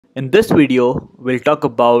In this video, we'll talk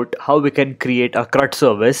about how we can create a CRUD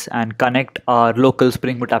service and connect our local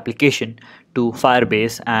Springboot application to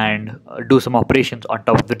Firebase and do some operations on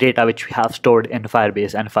top of the data which we have stored in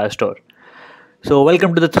Firebase and Firestore. So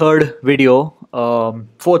welcome to the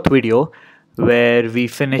fourth video, where we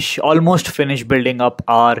almost finish building up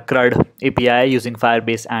our CRUD API using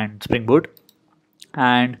Firebase and Springboot.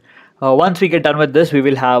 And once we get done with this, we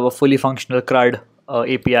will have a fully functional CRUD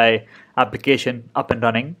API application up and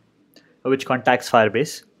running, which contacts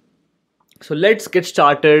Firebase. So let's get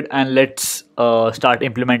started and let's start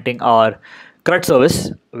implementing our CRUD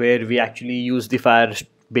service, where we actually use the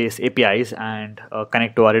Firebase APIs and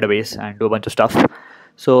connect to our database and do a bunch of stuff.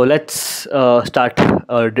 So let's start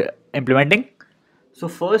implementing. So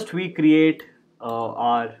first we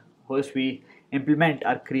implement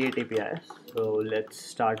our create APIs. So let's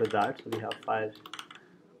start with that. So we have Firestore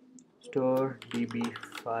db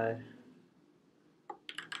Firestore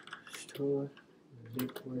is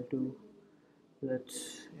equal to,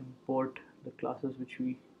 let's import the classes which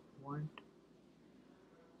we want.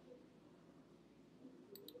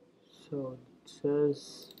 So it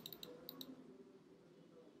says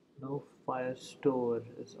no Firestore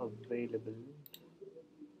is available.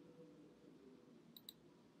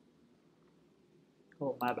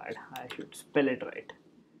 Oh, my bad, I should spell it right.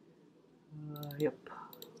 Yep,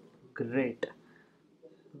 great.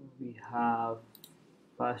 So we have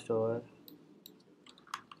Firestore,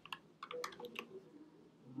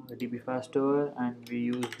 db Firestore, and we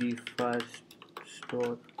use the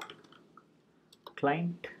Firestore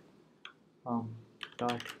client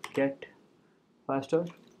dot get Firestore.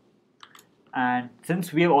 And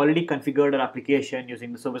since we have already configured our application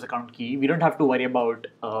using the service account key, we don't have to worry about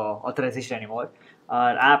authorization anymore.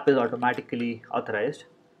 Our app is automatically authorized,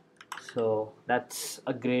 so that's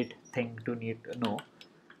a great thing to need to know.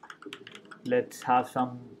 Let's have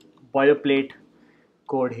some boilerplate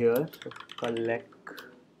code here. So collections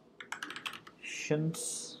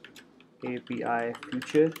API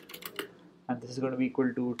feature, and this is going to be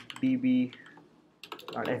equal to db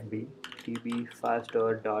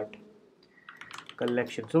Firestore dot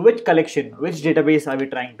collection. So which database are we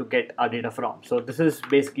trying to get our data from? So this is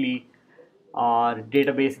basically our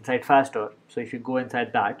database inside Firestore. So if you go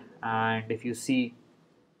inside that and if you see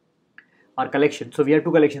our collection, so we have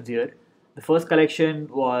two collections here. The first collection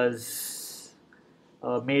was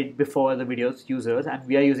made before the videos users, and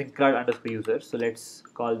we are using CRUD underscore user. So let's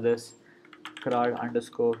call this CRUD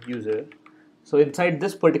underscore user. So inside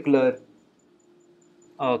this particular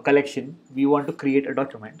collection, we want to create a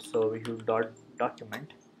document. So we do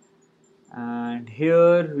document, and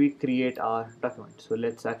here we create our document. So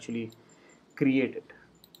let's actually create it.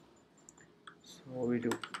 So we do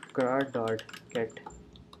CRUD.get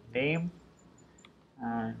name,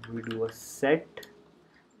 and we do a set,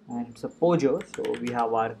 and it's a pojo. So we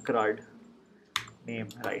have our CRUD name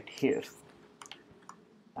right here.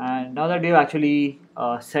 And now that we've actually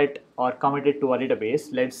set or committed to our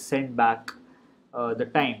database, let's send back the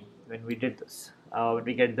time when we did this, when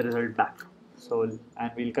we get the result back. So,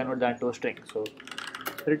 and we'll convert that to a string. So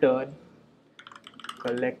return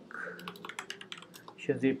collections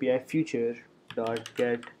API feature dot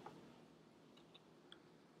get,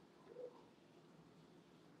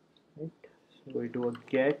 right? So we do a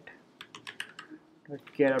get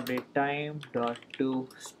update time dot to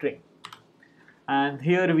string, and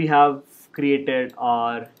here we have created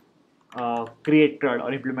our create CRUD,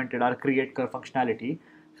 or implemented our create CRUD functionality.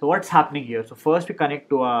 So what's happening here? So first we connect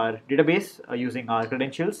to our database using our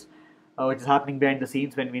credentials, which is happening behind the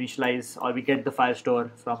scenes when we initialize or we get the Firestore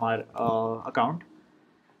from our account.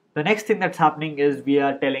 The next thing that's happening is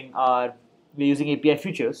we're using API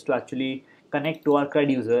features to actually connect to our CRUD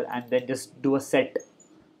user and then just do a set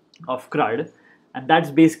of CRUD, and that's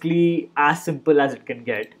basically as simple as it can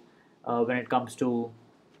get when it comes to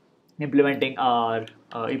implementing our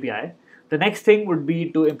API. The next thing would be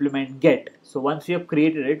to implement get. So once we have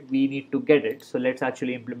created it, we need to get it. So let's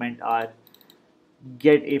actually implement our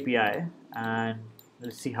get API, and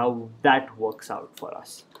let's see how that works out for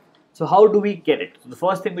us. So how do we get it? So the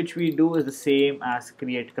first thing which we do is the same as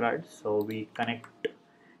create CRUD. So we connect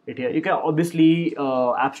it here. You can obviously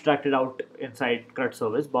abstract it out inside CRUD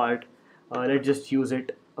service, but let's just use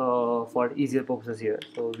it for easier purposes here.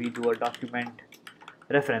 So we do a document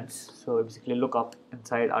reference. So basically look up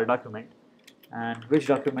inside our document, and which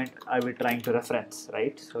document are we trying to reference,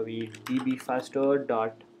 right? So we db Firestore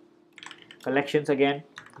dot collections, again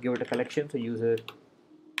give it a collection, so user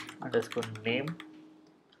underscore name,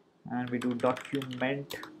 and we do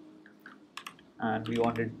document, and we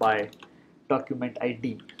want it by document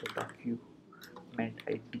ID. So document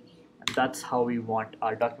ID, and that's how we want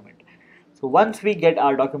our document. So once we get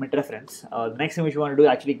our document reference, the next thing which we want to do is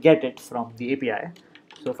actually get it from the API.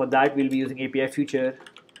 So for that, we'll be using API feature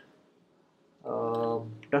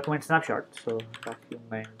document snapshot. So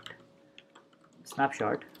document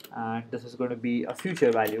snapshot, and this is going to be a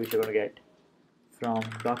future value which you're going to get from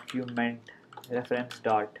document reference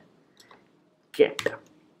dot get.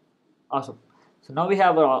 Awesome. So now we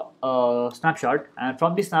have a snapshot, and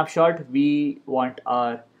from the snapshot we want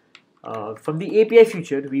our from the API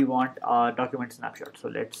feature we want our document snapshot. So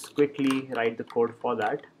let's quickly write the code for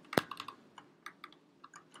that.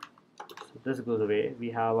 So this goes away. We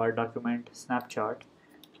have our document snapshot,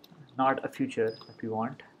 not a feature that we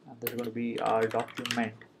want, and this is going to be our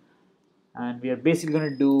document, and we are basically going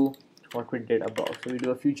to do what we did above. So we do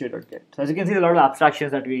a feature.get. So as you can see, a lot of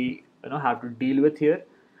abstractions that we have to deal with here.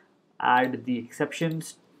 Add the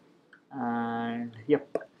exceptions, and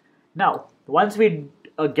yep. Now once we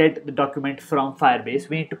get the document from Firebase,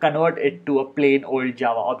 we need to convert it to a plain old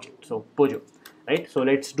Java object, so Pojo, right? So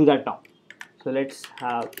let's do that now. So let's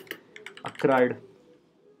have a CRUD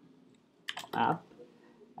app,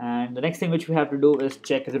 and the next thing which we have to do is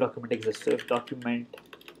check if the document exists. So if document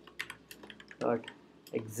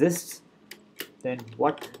exists, then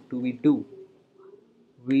what do? We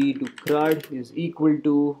do CRUD is equal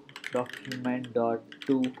to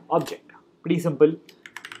document.toObject. Pretty simple.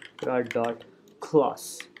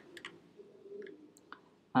 CRUD.class,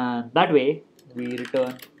 and that way we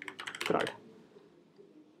return CRUD.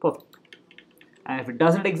 Perfect. And if it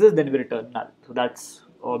doesn't exist, then we return null. So that's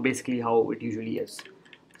basically how it usually is.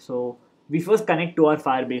 So we first connect to our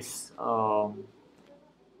Firebase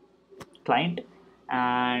client,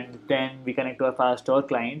 and then we connect to our Firestore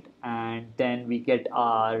client, and then we get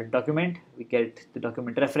our document, we get the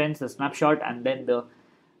document reference, the snapshot, and then the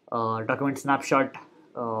document snapshot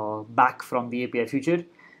back from the API feature.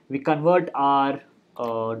 We convert our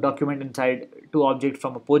document inside toObject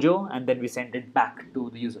from a Pojo, and then we send it back to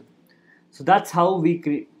the user. So that's how we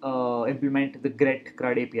implement the get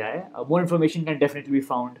CRUD API. More information can definitely be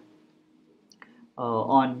found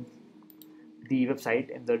on the website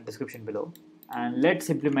in the description below. And let's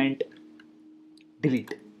implement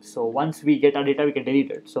delete. So once we get our data, we can delete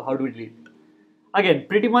it. So how do we delete it? Again,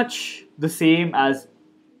 pretty much the same as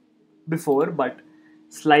before, but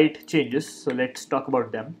slight changes. So let's talk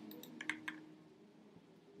about them.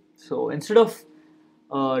 So instead of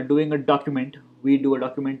doing a document, we do a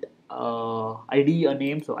document ID, a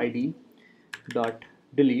name, so ID dot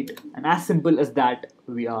delete, and as simple as that,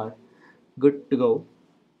 we are good to go.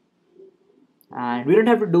 And we don't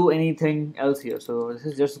have to do anything else here. So this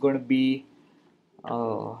is just going to be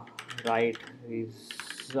write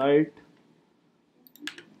result,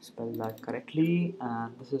 spell that correctly,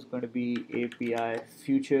 and this is going to be API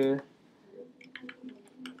future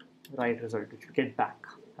write result, which we get back,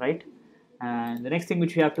 right? And the next thing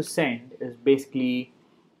which we have to send is basically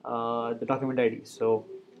the document ID. So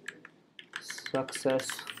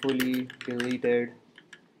successfully deleted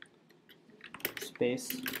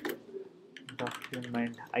space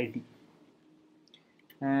document ID,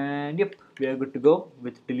 and yep, we are good to go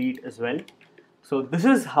with delete as well. So this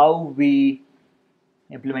is how we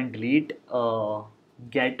implement delete,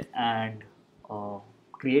 get, and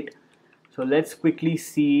create. So let's quickly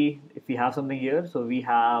see if we have something here. So we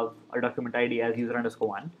have a document ID as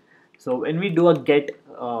user_1. So when we do a get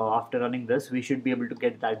after running this, we should be able to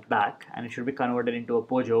get that back, and it should be converted into a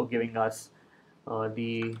Pojo, giving us so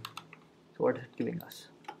what is it giving us?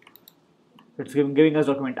 It's giving us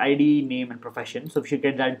document ID, name, and profession. So we should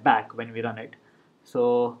get that back when we run it.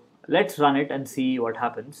 So let's run it and see what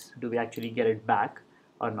happens. Do we actually get it back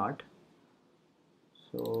or not?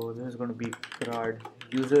 So this is going to be CRUD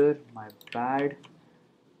user, my bad.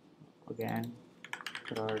 Again,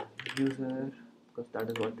 CRUD user, because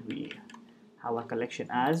that is what we have a collection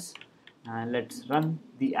as. And let's run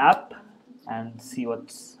the app and see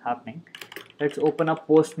what's happening. Let's open up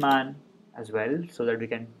Postman as well, so that we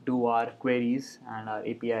can do our queries and our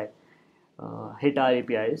API, hit our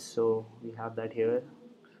APIs. So we have that here.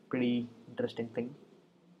 Pretty interesting thing.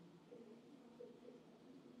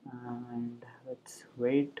 And let's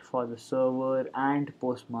wait for the server and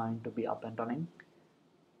Postman to be up and running.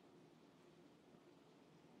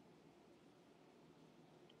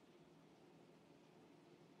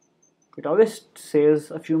 It always says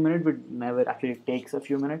a few minutes, but never actually takes a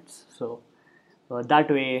few minutes. So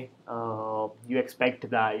that way, you expect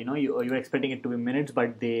that you're expecting it to be minutes,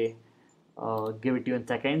 but they give it to you in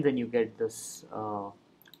seconds, and you get this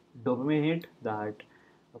dopamine hit that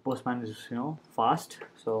Postman is fast.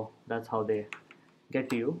 So that's how they get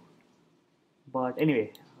to you. But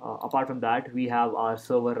anyway, apart from that, we have our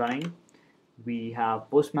server running, we have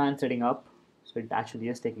Postman setting up, so it actually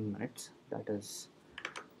is taking minutes. That is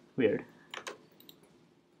weird.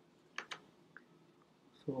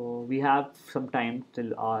 So we have some time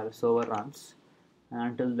till our server runs, and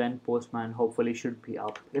until then Postman hopefully should be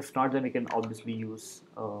up. If not, then we can obviously use,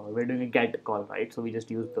 we're doing a get call, right? So we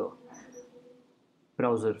just use the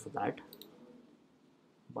browser for that.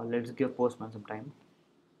 But let's give Postman some time.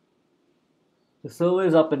 The server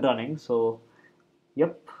is up and running, so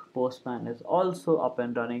yep, Postman is also up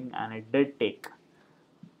and running, and it did take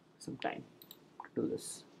some time to do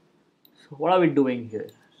this. So what are we doing here?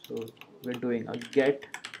 So we're doing a get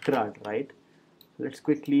CRUD, right? So let's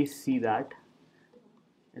quickly see that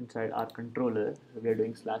inside our controller. We are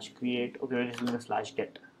doing /create. Okay, we're just doing a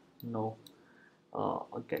 /get. No,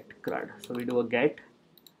 a get CRUD. So we do a get,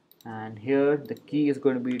 and here the key is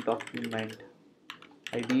going to be document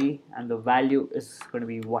ID, and the value is going to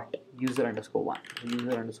be what? User underscore one.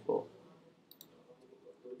 User underscore.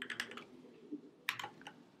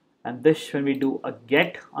 And this, when we do a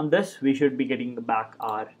get on this, we should be getting back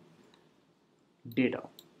our data.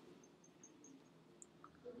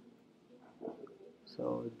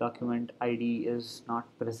 So document ID is not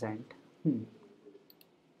present.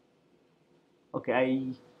 Okay,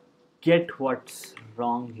 I get what's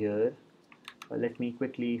wrong here. Let me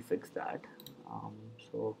quickly fix that.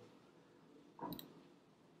 So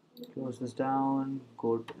close this down,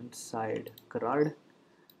 go to inside CRUD,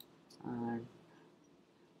 and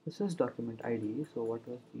this is document ID. So what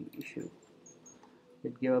was the issue?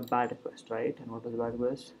 It gave a bad request, right? And what was the bad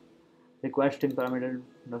request? Requesting parameter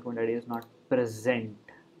document ID is not present.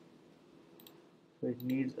 So it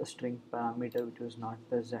needs a string parameter which was not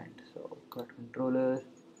present. So CRUD controller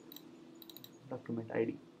document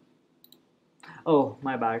ID. Oh,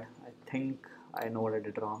 my bad. I think I know what I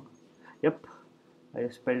did wrong. Yep, I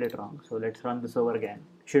spelled it wrong. So let's run the server again.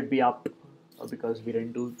 Should be up because we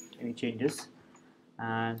didn't do any changes.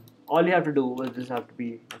 And all you have to do is this have to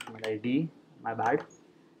be document ID. My bad.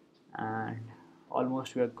 And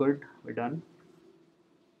almost we are good. We're done.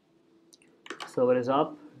 Server is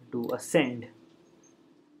up. Do a send.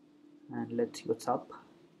 And let's see what's up.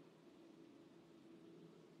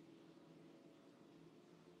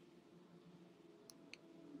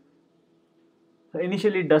 So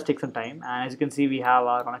initially it does take some time, and as you can see we have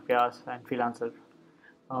our Ronak and freelancer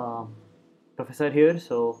professor here.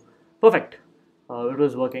 So perfect, it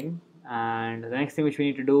was working, and the next thing which we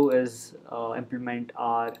need to do is implement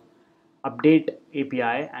our update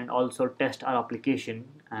API and also test our application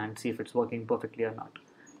and see if it's working perfectly or not.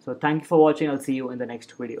 So thank you for watching. I'll see you in the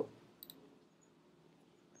next video.